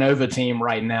wounded Villanova team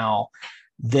right now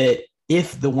that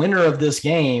if the winner of this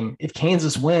game, if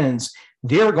Kansas wins,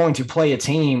 they're going to play a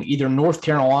team, either North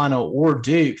Carolina or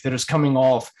Duke, that is coming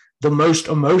off the most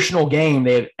emotional game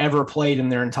they've ever played in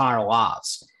their entire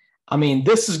lives. I mean,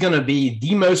 this is going to be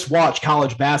the most watched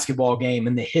college basketball game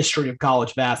in the history of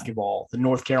college basketball, the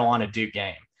North Carolina Duke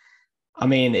game. I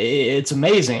mean, it's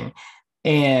amazing.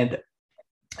 And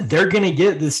they're going to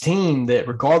get this team that,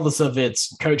 regardless of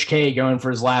its Coach K going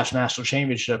for his last national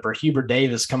championship or Hubert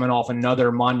Davis coming off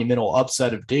another monumental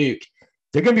upset of Duke,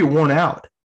 they're going to be worn out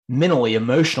mentally,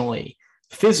 emotionally,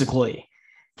 physically.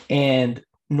 And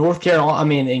North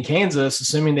Carolina, in Kansas,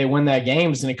 assuming they win that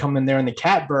game, is going to come in there in the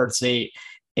catbird seat.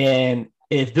 And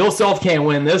if Bill Self can't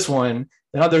win this one,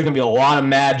 then there's going to be a lot of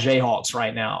mad Jayhawks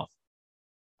right now.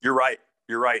 You're right.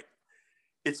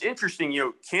 It's interesting,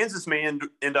 Kansas may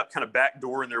end up kind of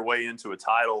backdooring their way into a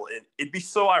title. And it'd be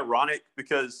so ironic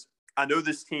because I know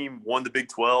this team won the Big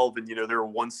 12 and, they're a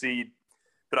 1 seed.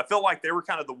 But I felt like they were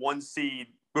kind of the 1 seed.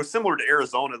 It was similar to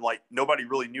Arizona, like nobody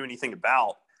really knew anything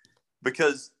about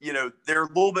because, they're a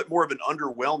little bit more of an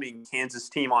underwhelming Kansas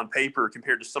team on paper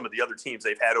compared to some of the other teams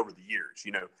they've had over the years.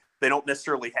 They don't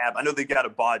necessarily have – I know they got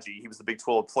Abaji. He was the Big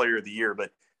 12 Player of the Year,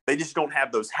 but they just don't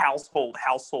have those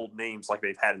household names like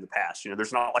they've had in the past.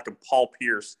 There's not like a Paul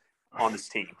Pierce on this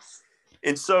team.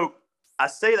 And so I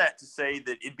say that to say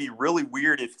that it'd be really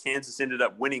weird if Kansas ended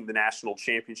up winning the national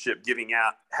championship, giving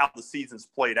out how the season's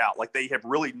played out. Like they have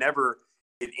really never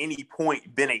at any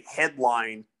point been a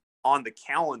headline on the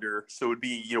calendar. So it'd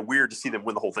be, weird to see them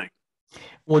win the whole thing.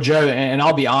 Well, Joe, and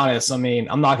I'll be honest, I'm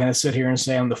not going to sit here and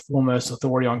say I'm the foremost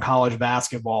authority on college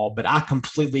basketball, but I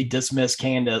completely dismissed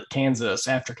Kansas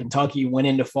after Kentucky went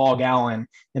into Fog Allen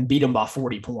and beat them by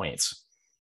 40 points.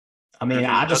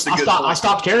 I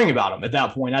stopped caring about them at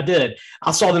that point. I did.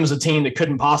 I saw them as a team that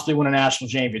couldn't possibly win a national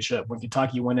championship when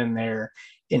Kentucky went in there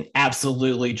and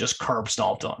absolutely just curb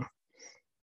stomped them.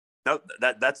 No,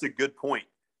 that's a good point.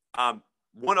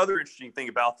 One other interesting thing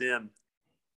about them,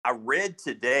 I read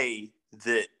today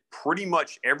that pretty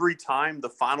much every time the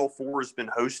Final Four has been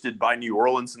hosted by New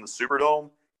Orleans in the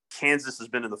Superdome, Kansas has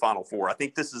been in the Final Four. I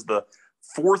think this is the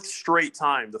 4th straight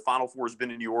time the Final Four has been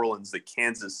in New Orleans that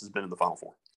Kansas has been in the Final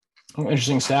Four.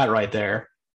 Interesting stat right there.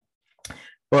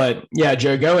 But, yeah,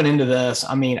 Joe, going into this,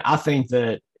 I think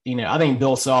that, I think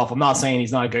Bill Self, I'm not saying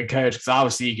he's not a good coach because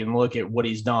obviously you can look at what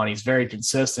he's done. He's very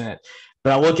consistent.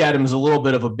 but I look at him as a little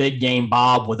bit of a big game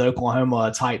Bob with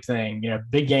Oklahoma type thing.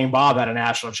 Big game Bob had a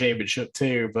national championship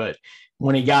too, but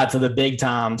when he got to the big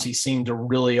times, he seemed to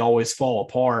really always fall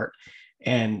apart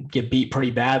and get beat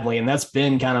pretty badly. And that's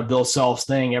been kind of Bill Self's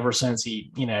thing ever since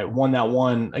he, won that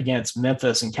one against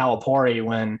Memphis and Calipari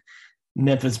when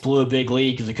Memphis blew a big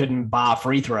lead because they couldn't buy a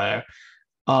free throw.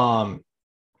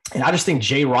 And I just think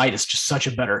Jay Wright is just such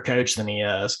a better coach than he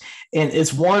is. And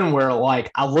it's one where, like,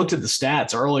 I looked at the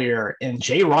stats earlier, and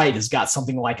Jay Wright has got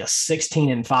something like a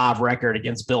 16-5 record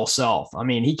against Bill Self. I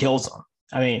mean, he kills them.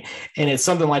 I mean, and it's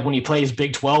something like when he plays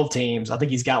Big 12 teams, I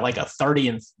think he's got like a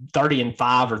 30-5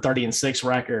 or 30-6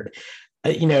 record.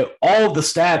 All of the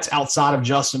stats outside of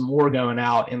Justin Moore going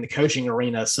out in the coaching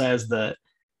arena says that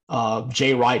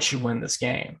Jay Wright should win this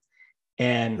game.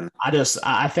 And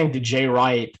I think that Jay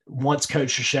Wright, once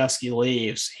Coach Krzyzewski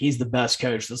leaves, he's the best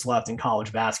coach that's left in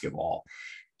college basketball.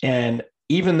 And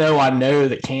even though I know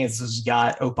that Kansas has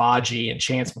got Obagi and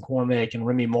Chance McCormick and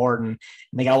Remy Martin, and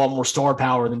they got a lot more star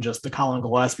power than just the Colin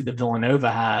Gillespie that Villanova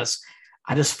has,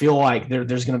 I just feel like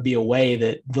there's going to be a way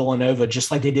that Villanova, just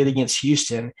like they did against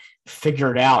Houston,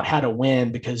 figured out how to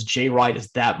win because Jay Wright is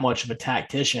that much of a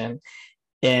tactician.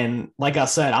 And like I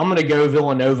said, I'm going to go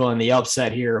Villanova in the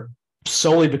upset here,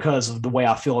 solely because of the way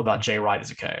I feel about Jay Wright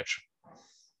as a coach.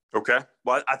 Okay.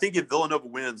 Well, I think if Villanova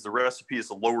wins, the recipe is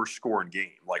a lower scoring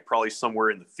game, like probably somewhere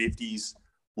in the 50s,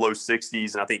 low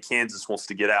 60s. And I think Kansas wants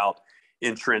to get out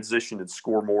in transition and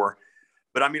score more.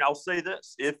 But, I mean, I'll say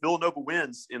this. If Villanova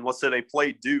wins and let's say they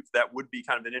play Duke, that would be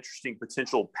kind of an interesting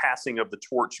potential passing of the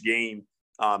torch game,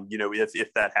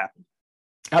 if that happened.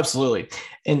 Absolutely.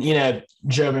 And,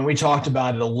 Joe, I mean, we talked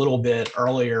about it a little bit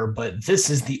earlier, but this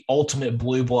is the ultimate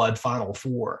blue blood Final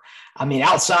Four. I mean,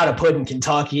 outside of putting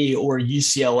Kentucky or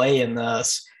UCLA in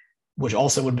this, which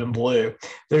also would have been blue,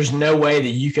 there's no way that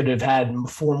you could have had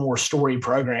 4 more storied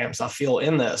programs, I feel,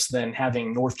 in this than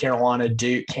having North Carolina,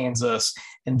 Duke, Kansas,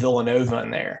 and Villanova in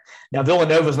there. Now,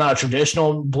 Villanova is not a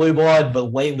traditional blue blood,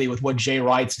 but lately with what Jay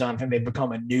Wright's done, I think they've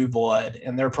become a new blood.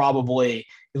 And they're probably,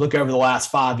 you look over the last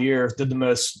 5 years, they're the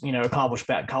most, accomplished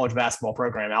college basketball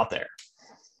program out there.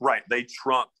 Right. They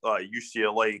trumped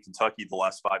UCLA and Kentucky the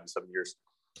last 5 to 7 years.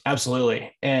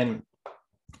 Absolutely. And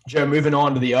Joe, moving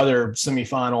on to the other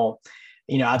semifinal,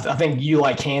 I think you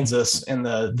like Kansas in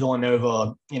the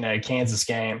Villanova, Kansas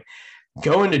game.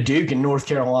 Going to Duke and North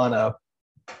Carolina,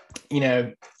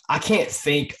 I can't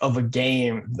think of a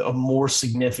game of more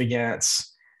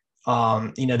significance,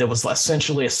 that was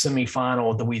essentially a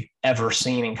semifinal that we've ever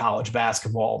seen in college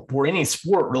basketball or any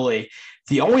sport, really.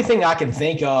 The only thing I can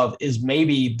think of is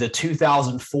maybe the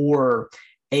 2004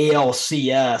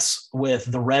 ALCS with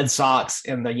the Red Sox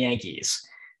and the Yankees,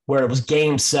 where it was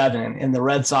Game 7 and the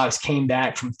Red Sox came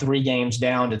back from 3 games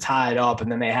down to tie it up,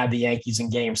 and then they had the Yankees in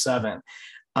Game 7.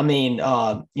 I mean,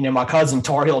 my cousin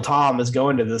Tar Heel Tom is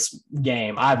going to this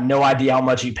game. I have no idea how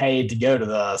much he paid to go to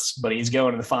this, but he's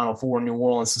going to the Final Four in New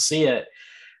Orleans to see it.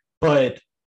 But,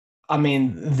 I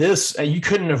mean, you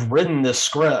couldn't have written this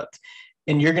script,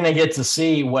 and you're going to get to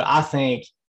see what I think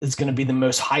is going to be the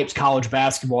most hyped college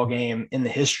basketball game in the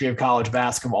history of college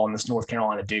basketball in this North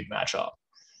Carolina Duke matchup.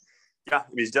 Yeah,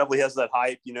 I mean, he definitely has that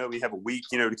hype. We have a week,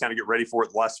 to kind of get ready for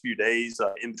it the last few days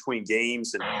in between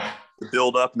games and the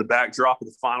build up and the backdrop of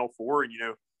the Final Four. And,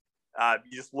 you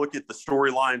just look at the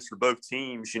storylines for both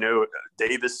teams.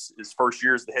 Davis, his first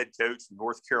year as the head coach in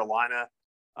North Carolina,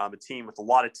 a team with a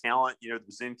lot of talent, that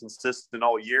was inconsistent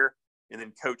all year. And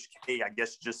then Coach K, I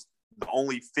guess, just the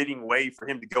only fitting way for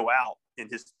him to go out in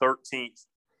his 13th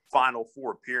Final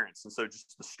Four appearance. And so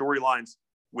just the storylines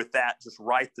with that just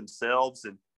write themselves.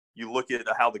 And you look at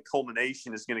how the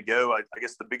culmination is going to go. I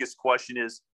guess the biggest question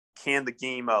is, can the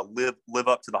game live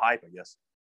up to the hype, I guess?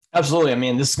 Absolutely. I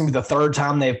mean, this is going to be the 3rd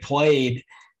time they've played.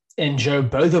 And, Joe,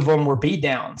 both of them were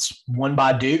beatdowns, one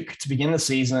by Duke to begin the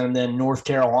season, and then North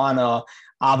Carolina,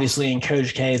 obviously, in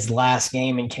Coach K's last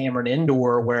game in Cameron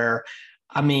Indoor, where,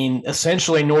 I mean,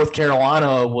 essentially North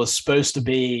Carolina was supposed to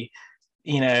be –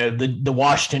 the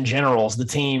Washington Generals, the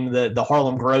team that the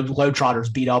Harlem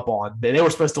Globetrotters beat up on. They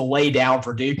were supposed to lay down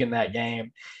for Duke in that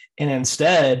game. And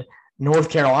instead,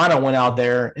 North Carolina went out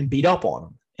there and beat up on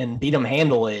them and beat them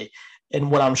handily.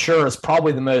 And what I'm sure is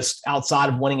probably the most, outside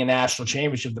of winning a national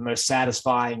championship, the most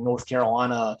satisfying North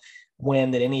Carolina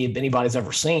win that anybody's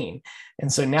ever seen.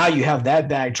 And so now you have that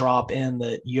backdrop in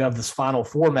that you have this Final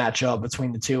Four matchup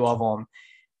between the two of them.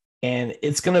 And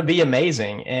it's going to be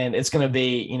amazing. And it's going to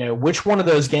be, which one of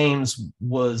those games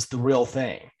was the real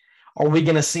thing? Are we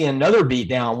going to see another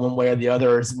beatdown one way or the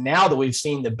other? Now that we've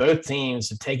seen that both teams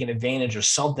have taken advantage of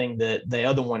something that the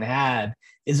other one had,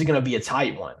 is it going to be a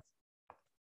tight one?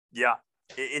 Yeah,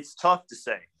 it's tough to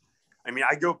say. I mean,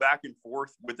 I go back and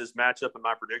forth with this matchup in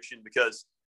my prediction because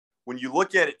when you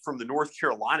look at it from the North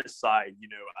Carolina side,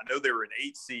 I know they were an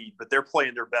 8 seed, but they're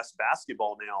playing their best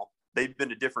basketball now. They've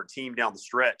been a different team down the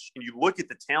stretch. And you look at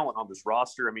the talent on this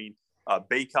roster. I mean,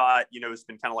 Baycott, has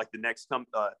been kind of like the next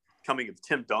coming of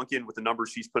Tim Duncan with the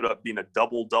numbers he's put up, being a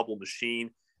double machine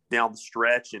down the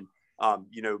stretch. And,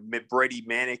 Brady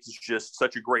Manick is just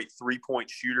such a great 3-point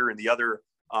shooter. And the other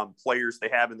players they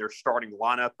have in their starting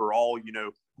lineup are all,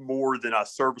 more than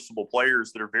serviceable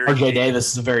players that are very. RJ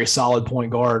Davis is a very solid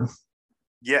point guard.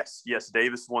 Yes.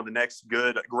 Davis is one of the next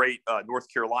great North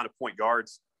Carolina point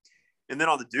guards. And then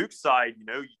on the Duke side,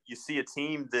 you see a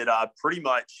team that pretty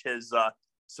much has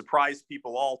surprised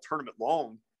people all tournament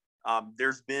long.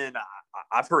 There's been,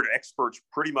 I've heard experts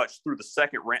pretty much through the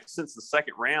second round, since the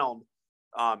second round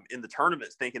in the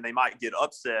tournaments, thinking they might get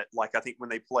upset. Like I think when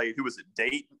they played, who was it?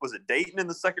 Dayton? Was it Dayton in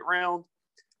the second round?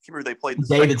 I can't remember. They played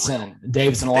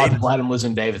Davidson. A lot of people had him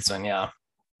losing Davidson. Yeah.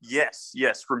 Yes.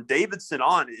 From Davidson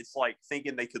on, it's like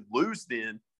thinking they could lose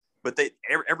then, but they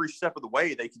every step of the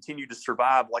way they continue to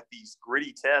survive like these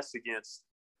gritty tests against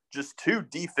just two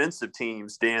defensive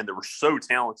teams, Dan, that were so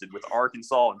talented with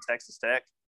Arkansas and Texas Tech.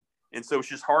 And so it's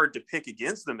just hard to pick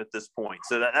against them at this point.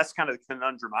 So that's kind of the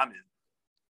conundrum I'm in.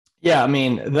 Yeah, I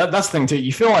mean, that's the thing, too.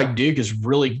 You feel like Duke has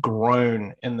really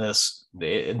grown in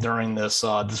during this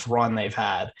run they've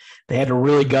had. They had to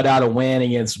really gut out a win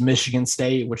against Michigan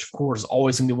State, which, of course, is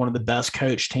always going to be one of the best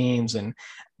coached teams and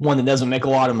one that doesn't make a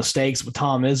lot of mistakes with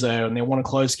Tom Izzo, and they won a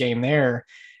close game there.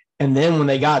 And then when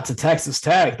they got to Texas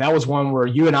Tech, that was one where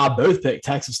you and I both picked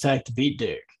Texas Tech to beat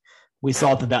Duke. We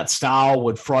thought that style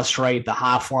would frustrate the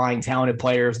high-flying, talented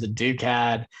players that Duke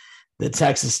had, that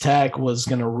Texas Tech was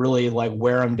going to really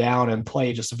wear them down and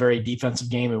play just a very defensive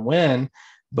game and win.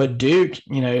 But Duke,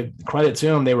 credit to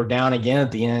them, they were down again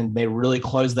at the end. They really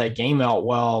closed that game out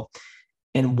well.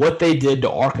 And what they did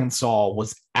to Arkansas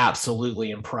was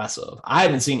absolutely impressive. I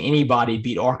haven't seen anybody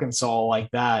beat Arkansas like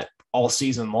that all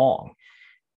season long,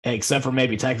 except for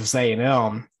maybe Texas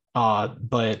A&M.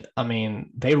 But, I mean,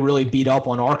 they really beat up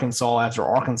on Arkansas after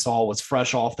Arkansas was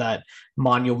fresh off that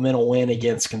monumental win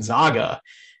against Gonzaga.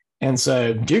 And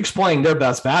so Duke's playing their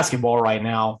best basketball right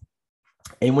now.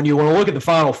 And when you want to look at the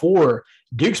Final Four,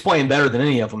 Duke's playing better than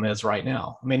any of them is right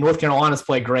now. I mean, North Carolina's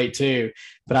played great too,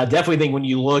 but I definitely think when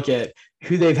you look at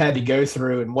who they've had to go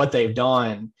through and what they've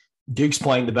done, Duke's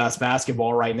playing the best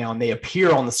basketball right now, and they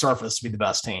appear on the surface to be the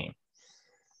best team.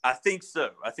 I think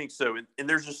so. And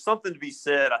there's just something to be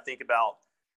said, I think, about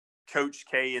Coach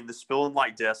K and the Spilling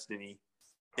Like Destiny.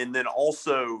 And then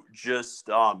also just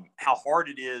how hard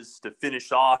it is to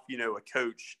finish off, a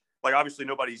coach. Like, obviously,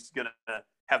 nobody's going to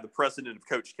have the precedent of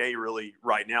Coach K really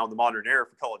right now in the modern era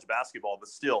for college basketball. But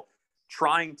still,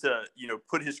 trying to,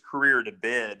 put his career to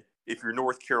bed if you're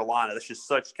North Carolina, that's just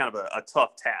such kind of a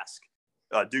tough task.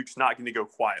 Duke's not going to go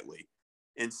quietly.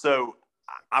 And so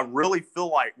I really feel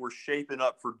like we're shaping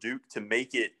up for Duke to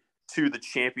make it to the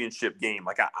championship game.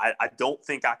 Like, I don't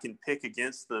think I can pick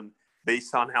against them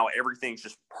based on how everything's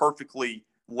just perfectly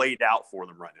laid out for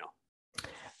them right now.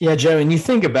 Yeah, Joe, and you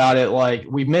think about it, like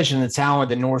we mentioned the talent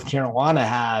that North Carolina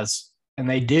has, and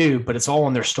they do, but it's all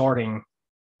in their starting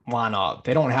lineup.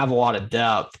 They don't have a lot of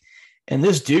depth. And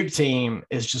this Duke team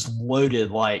is just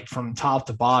loaded, like from top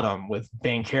to bottom, with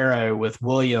Banchero, with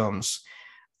Williams,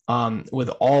 with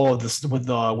all of this,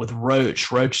 with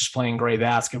Roach. Roach is playing great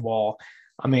basketball.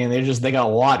 I mean, they got a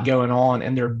lot going on,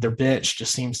 and their bench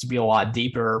just seems to be a lot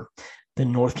deeper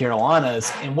than North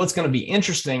Carolina's. And what's going to be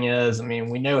interesting is, I mean,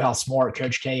 we know how smart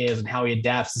Coach K is and how he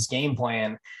adapts his game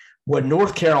plan. What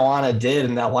North Carolina did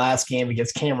in that last game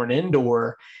against Cameron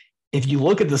Indoor, if you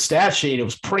look at the stat sheet, it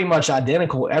was pretty much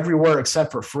identical everywhere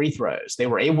except for free throws. They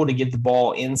were able to get the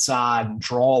ball inside and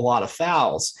draw a lot of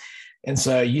fouls. And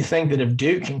so you think that if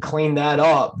Duke can clean that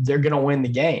up, they're going to win the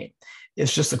game.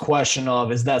 It's just a question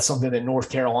of, is that something that North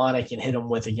Carolina can hit them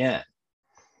with again?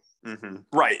 Mm-hmm.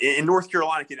 Right. And North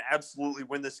Carolina can absolutely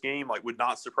win this game. Like, would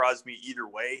not surprise me either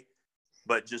way.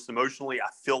 But just emotionally, I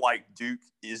feel like Duke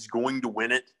is going to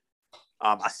win it.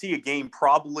 I see a game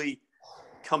probably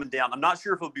coming down. I'm not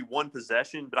sure if it'll be one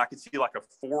possession, but I could see like a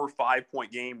 4 or 5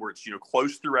 point game where it's,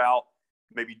 close throughout.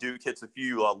 Maybe Duke hits a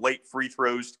few late free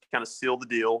throws to kind of seal the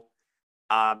deal.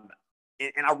 And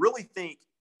I really think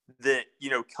that,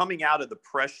 coming out of the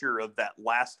pressure of that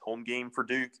last home game for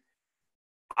Duke,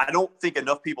 I don't think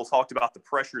enough people talked about the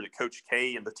pressure that Coach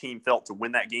K and the team felt to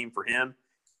win that game for him,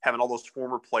 having all those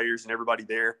former players and everybody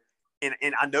there. And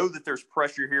I know that there's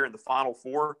pressure here in the Final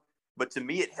Four, but to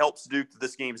me, it helps Duke that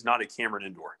this game's not at Cameron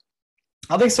Indoor.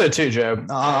 I think so too, Joe.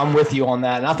 I'm with you on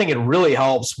that. And I think it really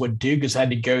helps what Duke has had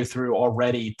to go through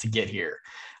already to get here.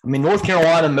 I mean, North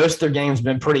Carolina, most of their games have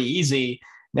been pretty easy.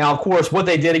 Now, of course, what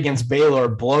they did against Baylor,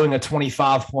 blowing a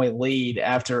 25-point lead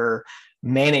after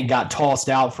Manning got tossed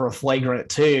out for a flagrant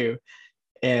 2,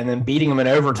 and then beating them in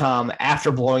overtime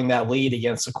after blowing that lead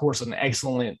against, of course, an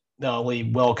excellent,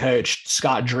 well-coached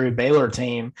Scott Drew Baylor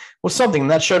team, was something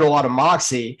that showed a lot of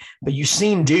moxie. But you've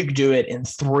seen Duke do it in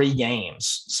 3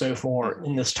 games so far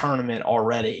in this tournament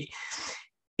already.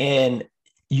 And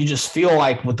you just feel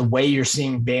like with the way you're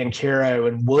seeing Banchero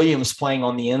and Williams playing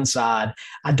on the inside,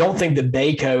 I don't think that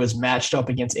Bako is matched up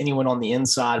against anyone on the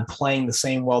inside playing the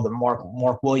same well that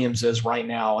Mark Williams is right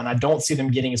now. And I don't see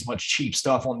them getting as much cheap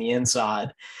stuff on the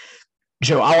inside.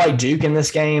 Joe, I like Duke in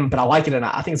this game, but I like it. And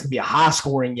I think it's going to be a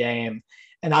high-scoring game.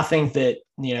 And I think that,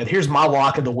 here's my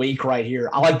lock of the week right here.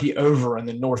 I like the over in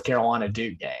the North Carolina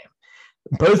Duke game.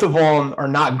 Both of them are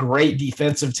not great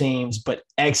defensive teams, but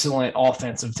excellent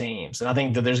offensive teams. And I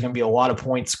think that there's going to be a lot of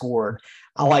points scored.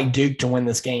 I like Duke to win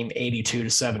this game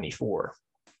 82-74.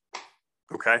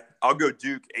 Okay. I'll go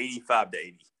Duke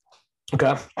 85-80. Okay.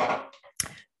 All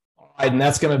right. And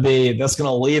that's going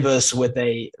to leave us with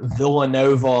a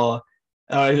Villanova.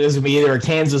 It's going to be either a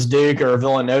Kansas Duke or a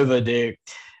Villanova Duke.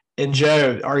 And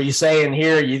Joe, are you saying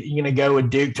here you're going to go with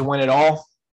Duke to win it all?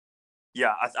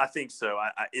 Yeah, I think so.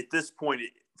 At this point,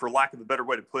 for lack of a better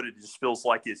way to put it, it just feels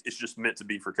like it's just meant to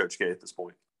be for Coach K at this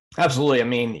point. Absolutely. I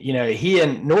mean, he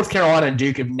and North Carolina and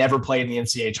Duke have never played in the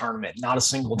NCAA tournament, not a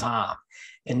single time.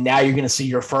 And now you're going to see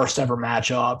your first ever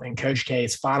matchup in Coach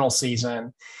K's final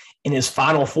season, in his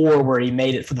Final Four, where he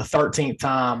made it for the 13th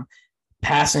time,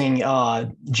 passing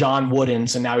John Wooden.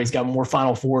 So now he's got more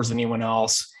Final Fours than anyone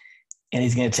else. And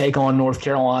he's going to take on North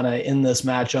Carolina in this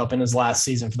matchup in his last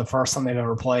season for the first time they've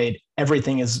ever played.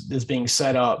 Everything is being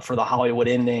set up for the Hollywood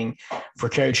ending for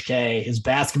Coach K. His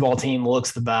basketball team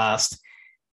looks the best.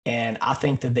 And I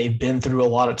think that they've been through a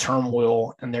lot of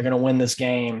turmoil, and they're going to win this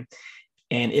game.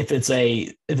 And if it's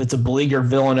a beleaguered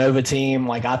Villanova team,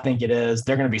 like I think it is,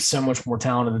 they're going to be so much more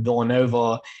talented than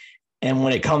Villanova. And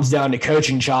when it comes down to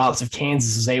coaching chops, if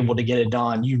Kansas is able to get it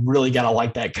done, you really got to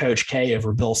like that Coach K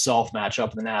over Bill Self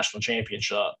matchup in the national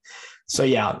championship. So,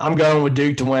 yeah, I'm going with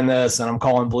Duke to win this, and I'm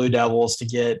calling Blue Devils to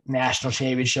get national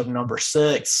championship number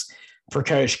 6 for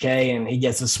Coach K, and he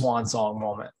gets his swan song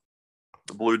moment.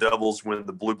 The Blue Devils win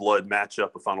the blue blood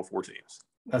matchup of Final Four teams.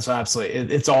 That's absolutely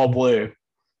 – it's all blue.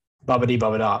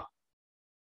 Bubba-dee-bubba-da.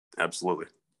 Absolutely.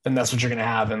 And that's what you're going to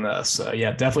have in this. So,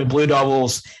 yeah, definitely Blue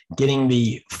Devils getting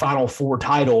the Final Four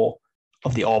title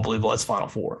of the All Blue Bloods Final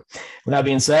Four. With that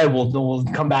being said, we'll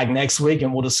come back next week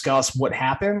and we'll discuss what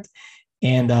happened.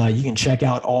 And you can check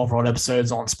out all of our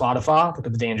episodes on Spotify. Look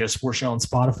at the Dan Joe Sports Show on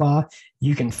Spotify.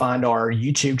 You can find our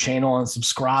YouTube channel and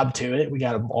subscribe to it. We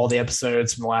got all the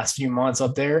episodes from the last few months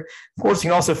up there. Of course,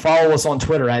 you can also follow us on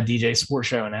Twitter at DJ Sports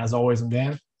Show. And as always, I'm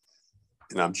Dan.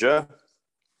 And I'm Joe.